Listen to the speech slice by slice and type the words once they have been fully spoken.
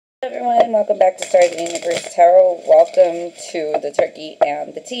Everyone, welcome back to Stars of the Universe Tarot. Welcome to the Turkey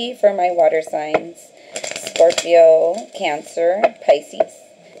and the Tea for my water signs: Scorpio, Cancer, Pisces,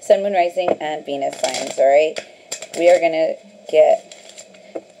 Sun, Moon, Rising, and Venus signs. Alright, we are going to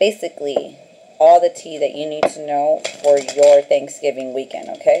get basically all the tea that you need to know for your Thanksgiving weekend,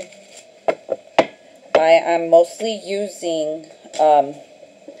 okay? I am mostly using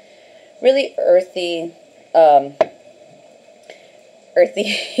really earthy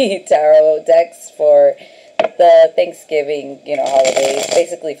tarot decks for the Thanksgiving, holidays,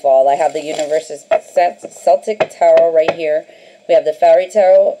 basically fall. I have the Universe's Celtic Tarot right here. We have the Fairy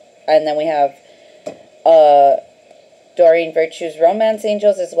Tarot, and then we have Doreen Virtue's Romance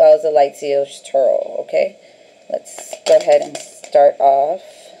Angels, as well as the Light Seals Tarot, okay? Let's go ahead and start off.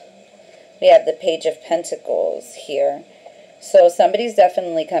 We have the Page of Pentacles here. So somebody's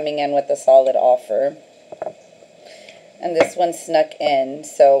definitely coming in with a solid offer. And this one snuck in.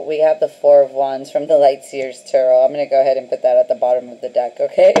 So we have the Four of Wands from the Light Seers Tarot. I'm going to go ahead and put that at the bottom of the deck,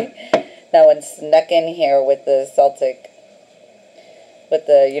 okay? That one snuck in here with the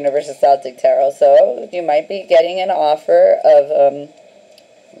Universal Celtic Tarot. So you might be getting an offer of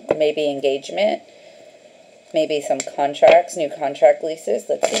maybe engagement, maybe some contracts, new contract leases.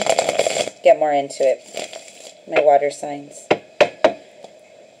 Let's see. Get more into it. My water signs.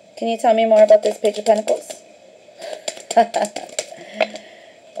 Can you tell me more about this Page of Pentacles?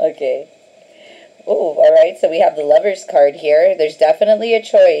 Okay. Oh, alright, so we have the Lover's card here. There's definitely a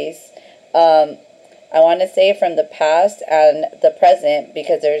choice. I want to say from the past and the present,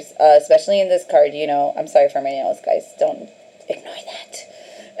 because there's, especially in this card, I'm sorry for my nails, guys. Don't ignore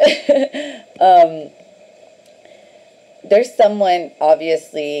that. There's someone,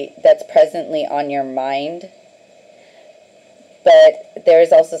 obviously, that's presently on your mind. But there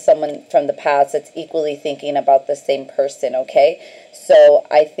is also someone from the past that's equally thinking about the same person, okay? So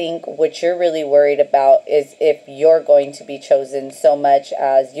I think what you're really worried about is if you're going to be chosen so much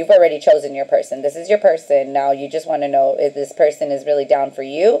as you've already chosen your person. This is your person. Now you just want to know if this person is really down for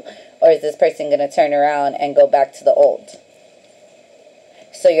you, or is this person going to turn around and go back to the old?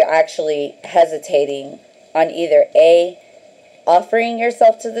 So you're actually hesitating on either A, offering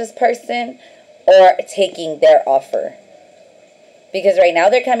yourself to this person, or taking their offer. Because right now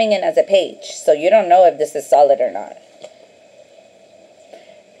they're coming in as a page. So you don't know if this is solid or not.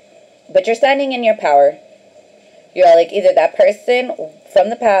 But you're standing in your power. You're like, either that person from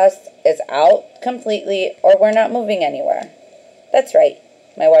the past is out completely, or we're not moving anywhere. That's right.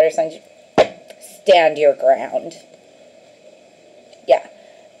 My water signs, stand your ground. Yeah.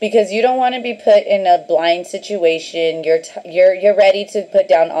 Because you don't want to be put in a blind situation. You're ready to put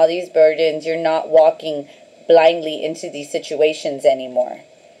down all these burdens. You're not walking blindly into these situations anymore.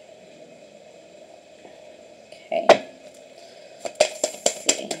 Okay. Let's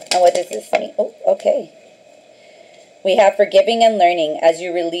see. And what does this mean? Oh, okay. We have forgiving and learning. As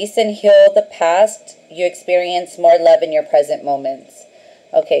you release and heal the past, you experience more love in your present moments.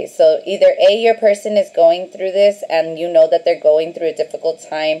 Okay, so either A, your person is going through this and you know that they're going through a difficult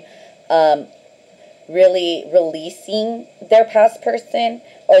time really releasing their past person,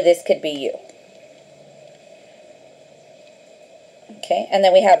 or this could be you. Okay, and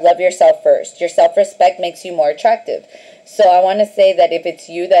then we have love yourself first. Your self-respect makes you more attractive. So I want to say that if it's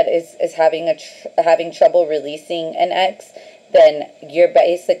you that is having trouble releasing an ex, then you're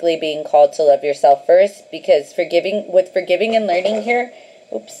basically being called to love yourself first, because with forgiving and learning here,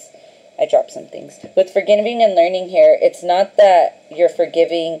 oops, I dropped some things. With forgiving and learning here, it's not that you're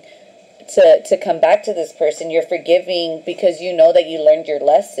forgiving to come back to this person. You're forgiving because you know that you learned your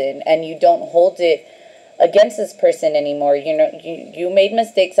lesson and you don't hold it against this person anymore. You made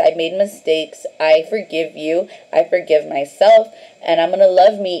mistakes. I made mistakes. I forgive you. I forgive myself. And I'm going to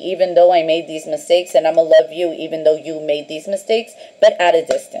love me even though I made these mistakes. And I'm going to love you even though you made these mistakes, but at a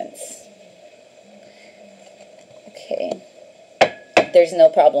distance. Okay. There's no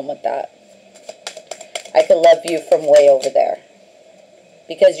problem with that. I could love you from way over there.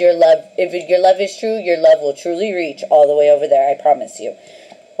 Because if your love is true, your love will truly reach all the way over there. I promise you.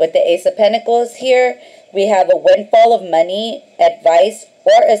 With the Ace of Pentacles here, we have a windfall of money, advice,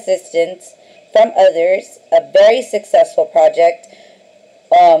 or assistance from others, a very successful project,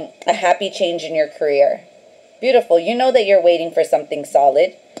 a happy change in your career. Beautiful. You know that you're waiting for something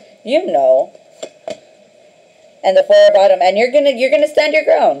solid. You know. And the Four of Bottom, and you're gonna stand your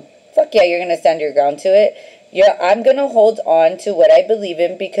ground. Fuck yeah, you're gonna stand your ground to it. Yeah, I'm gonna hold on to what I believe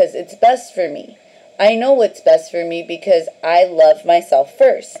in because it's best for me. I know what's best for me because I love myself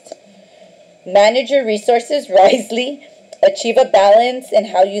first. Manage your resources wisely, achieve a balance in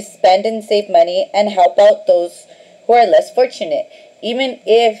how you spend and save money, and help out those who are less fortunate. even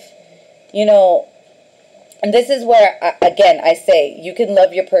if, you know, and this is where, again, I say, you can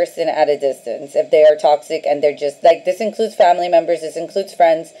love your person at a distance if they are toxic and they're just, like, this includes family members, this includes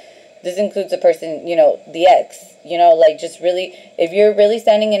friends, this includes a person, you know, the ex, you know, like, just really, if you're really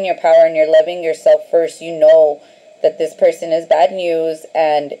standing in your power and you're loving yourself first, you know that this person is bad news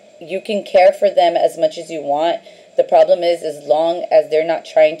and you can care for them as much as you want. The problem is, as long as they're not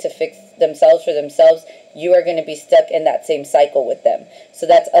trying to fix themselves for themselves, you are going to be stuck in that same cycle with them. So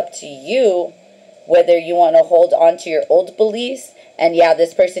that's up to you, whether you want to hold on to your old beliefs and, yeah,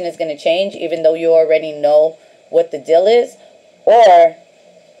 this person is going to change even though you already know what the deal is, or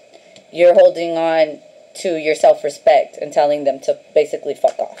you're holding on to your self-respect and telling them to basically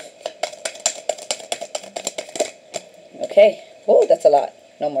fuck off. Okay. Oh, that's a lot.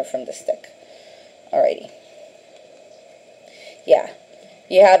 No more from the stick. Alrighty. Yeah.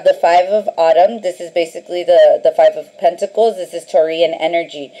 You have the Five of Autumn. This is basically the Five of Pentacles. This is Taurian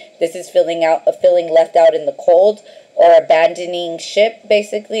energy. This is feeling left out in the cold, or abandoning ship,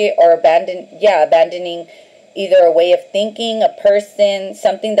 basically, or abandoning either a way of thinking, a person,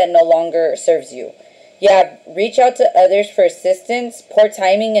 something that no longer serves you. Yeah, reach out to others for assistance, poor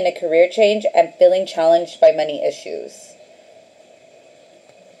timing in a career change, and feeling challenged by money issues.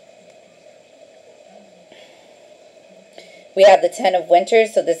 We have the Ten of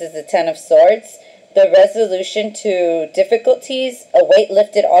Winters, so this is the Ten of Swords. The resolution to difficulties, a weight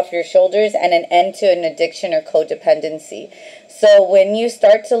lifted off your shoulders, and an end to an addiction or codependency. So when you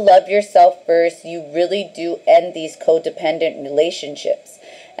start to love yourself first, you really do end these codependent relationships.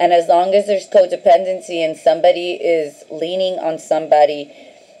 And as long as there's codependency and somebody is leaning on somebody,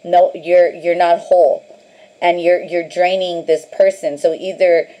 no, you're not whole. And you're draining this person. So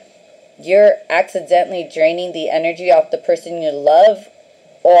either you're accidentally draining the energy off the person you love,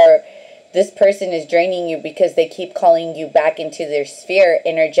 or this person is draining you because they keep calling you back into their sphere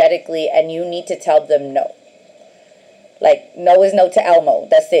energetically, and you need to tell them no. Like, no is no to Elmo.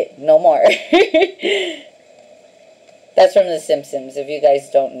 That's it. No more. That's from The Simpsons, if you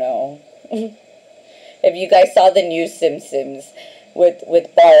guys don't know. If you guys saw the new Simpsons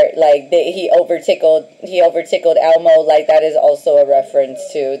with Bart, like he overtickled Elmo, like that is also a reference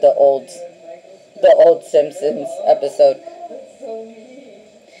to the old Simpsons episode.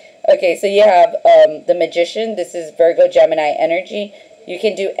 Okay, so you have the Magician. This is Virgo, Gemini energy. You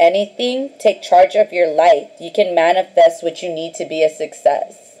can do anything. Take charge of your life. You can manifest what you need to be a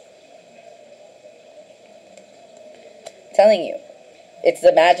success. I'm telling you, it's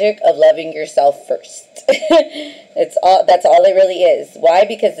the magic of loving yourself first. That's all it really is. Why?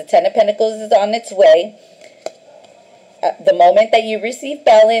 Because the Ten of Pentacles is on its way. The moment that you receive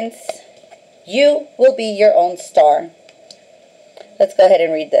balance, you will be your own star. Let's go ahead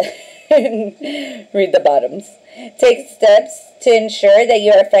and read the bottoms. Take steps to ensure that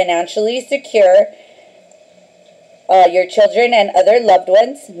you are financially secure, your children and other loved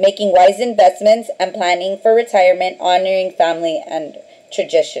ones, making wise investments and planning for retirement, honoring family and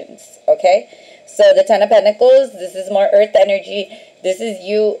traditions. Okay? So the Ten of Pentacles, this is more earth energy. This is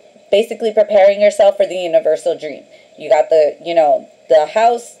you basically preparing yourself for the universal dream. You got the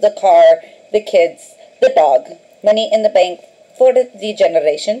house, the car, the kids, the dog, money in the bank for the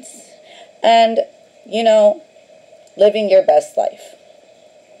generations, and, living your best life.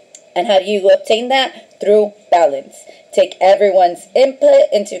 And how do you obtain that? Through balance. Take everyone's input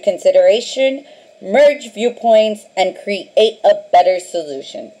into consideration, merge viewpoints, and create a better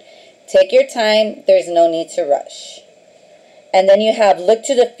solution. Take your time. There's no need to rush. And then you have look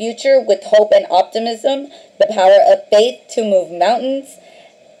to the future with hope and optimism, the power of faith to move mountains.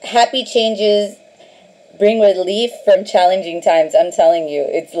 Happy changes bring relief from challenging times. I'm telling you,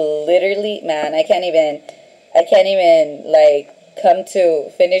 it's literally, man, I can't even come to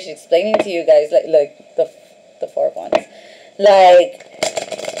finish explaining to you guys like the Four of Wands. Like,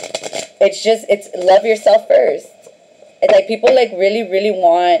 it's love yourself first. It's like people really, really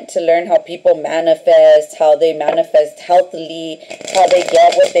want to learn how people manifest, how they manifest healthily, how they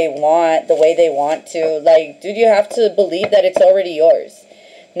get what they want, the way they want to. Like, dude, you have to believe that it's already yours.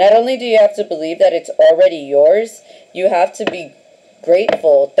 Not only do you have to believe that it's already yours, you have to be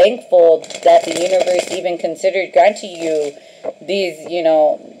grateful, thankful that the universe even considered granting you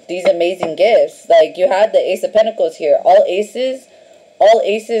these amazing gifts. Like, you had the Ace of Pentacles here. All aces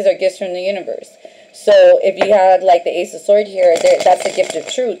are gifts from the universe. So if you had like the Ace of Swords here, that's a gift of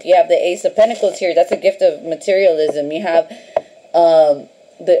truth. You have the Ace of Pentacles here, that's a gift of materialism. You have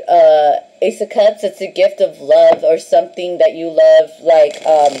the Ace of Cups, it's a gift of love or something that you love. Like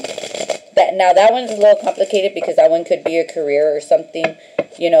that. Now that one's a little complicated because that one could be a career or something,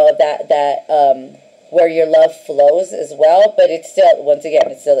 where your love flows as well. But it's still, once again,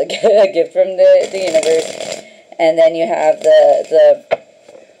 it's still a gift from the universe. And then you have the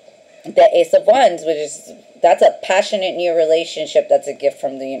Ace of Wands, which is, that's a passionate new relationship. That's a gift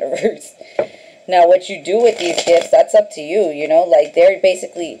from the universe. Now, what you do with these gifts, that's up to you, you know? Like, they're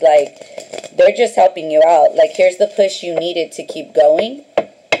basically, like, they're just helping you out. Like, here's the push you needed to keep going.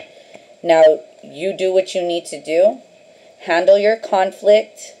 Now, you do what you need to do. Handle your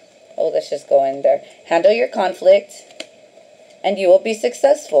conflict. Oh, let's just go in there. Handle your conflict, and you will be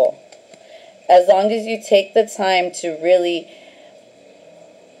successful. As long as you take the time to really,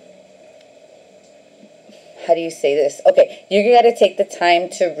 how do you say this? Okay, you got to take the time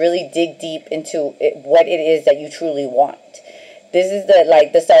to really dig deep into what it is that you truly want. This is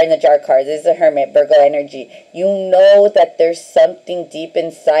the Star in the Jar card. This is the Hermit, Virgo energy. You know that there's something deep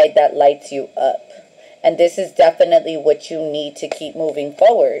inside that lights you up. And this is definitely what you need to keep moving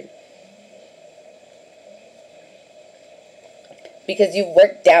forward. Because you've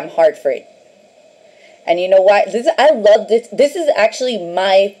worked damn hard for it. And you know what? I love this. This is actually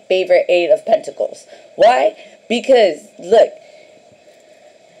my favorite Eight of Pentacles. Why? Because, look,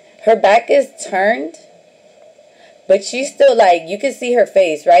 her back is turned, but she's still, like, you can see her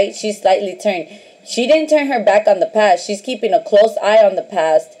face, right? She's slightly turned. She didn't turn her back on the past. She's keeping a close eye on the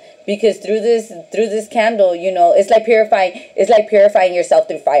past, because through this candle, you know, it's like purifying yourself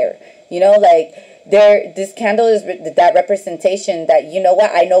through fire. You know, like, this candle is that representation that, you know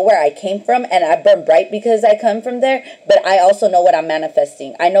what, I know where I came from, and I burn bright because I come from there, but I also know what I'm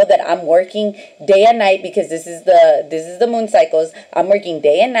manifesting. I know that I'm working day and night, because this is the moon cycles. I'm working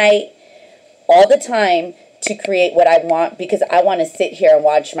day and night all the time to create what I want, because I want to sit here and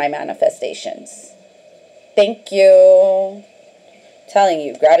watch my manifestations. Thank you. Telling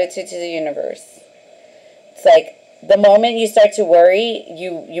you, gratitude to the universe. It's like, the moment you start to worry,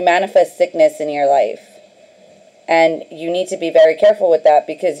 you manifest sickness in your life. And you need to be very careful with that,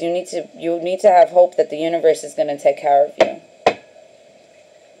 because you need to have hope that the universe is going to take care of you.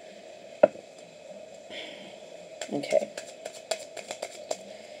 Okay.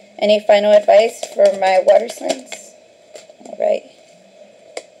 Any final advice for my water signs? All right.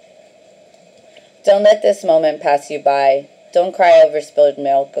 Don't let this moment pass you by. Don't cry over spilled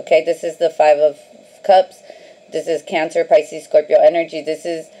milk, okay? This is the Five of Cups. This is Cancer, Pisces, Scorpio energy. This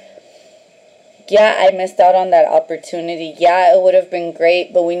is, yeah, I missed out on that opportunity. Yeah, it would have been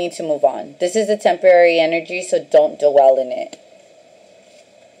great, but we need to move on. This is a temporary energy, so don't dwell in it.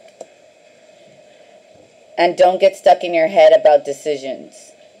 And don't get stuck in your head about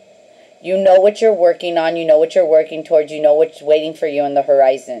decisions. You know what you're working on. You know what you're working towards. You know what's waiting for you on the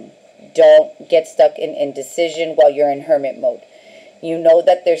horizon. Don't get stuck in indecision while you're in hermit mode. You know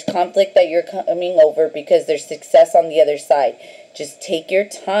that there's conflict that you're coming over, because there's success on the other side. Just take your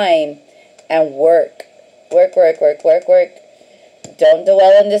time and work. Work, work, work, work, work. Don't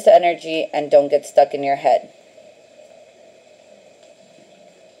dwell in this energy, and don't get stuck in your head.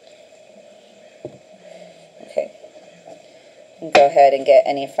 Okay. Go ahead and get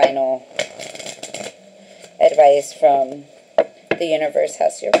any final advice from the universe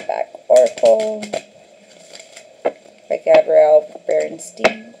has your back. Oracle by Gabrielle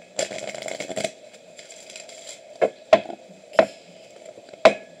Bernstein.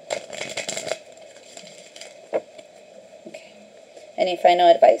 Okay. Any final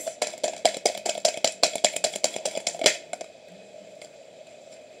advice?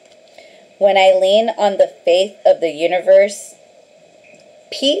 When I lean on the faith of the universe,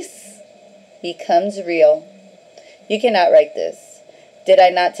 peace becomes real. You cannot write this. Did I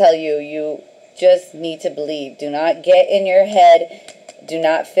not tell you? You just need to believe. Do not get in your head. Do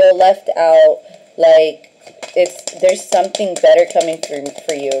not feel left out. Like, there's something better coming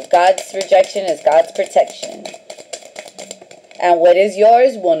for you. God's rejection is God's protection. And what is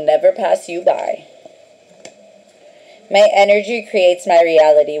yours will never pass you by. My energy creates my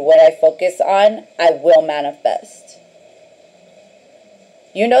reality. What I focus on, I will manifest.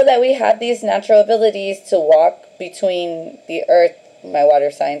 You know that we have these natural abilities to walk between the earth, my water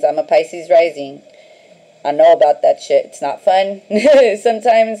signs. I'm a Pisces rising. I know about that shit. It's not fun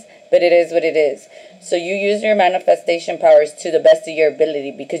sometimes, but it is what it is. So you use your manifestation powers to the best of your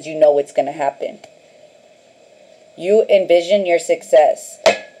ability, because you know what's going to happen. You envision your success.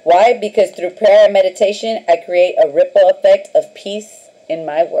 Why? Because through prayer and meditation, I create a ripple effect of peace in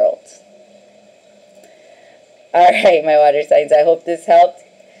my world. All right, my water signs. I hope this helped.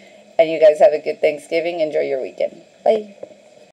 And you guys have a good Thanksgiving. Enjoy your weekend. Bye.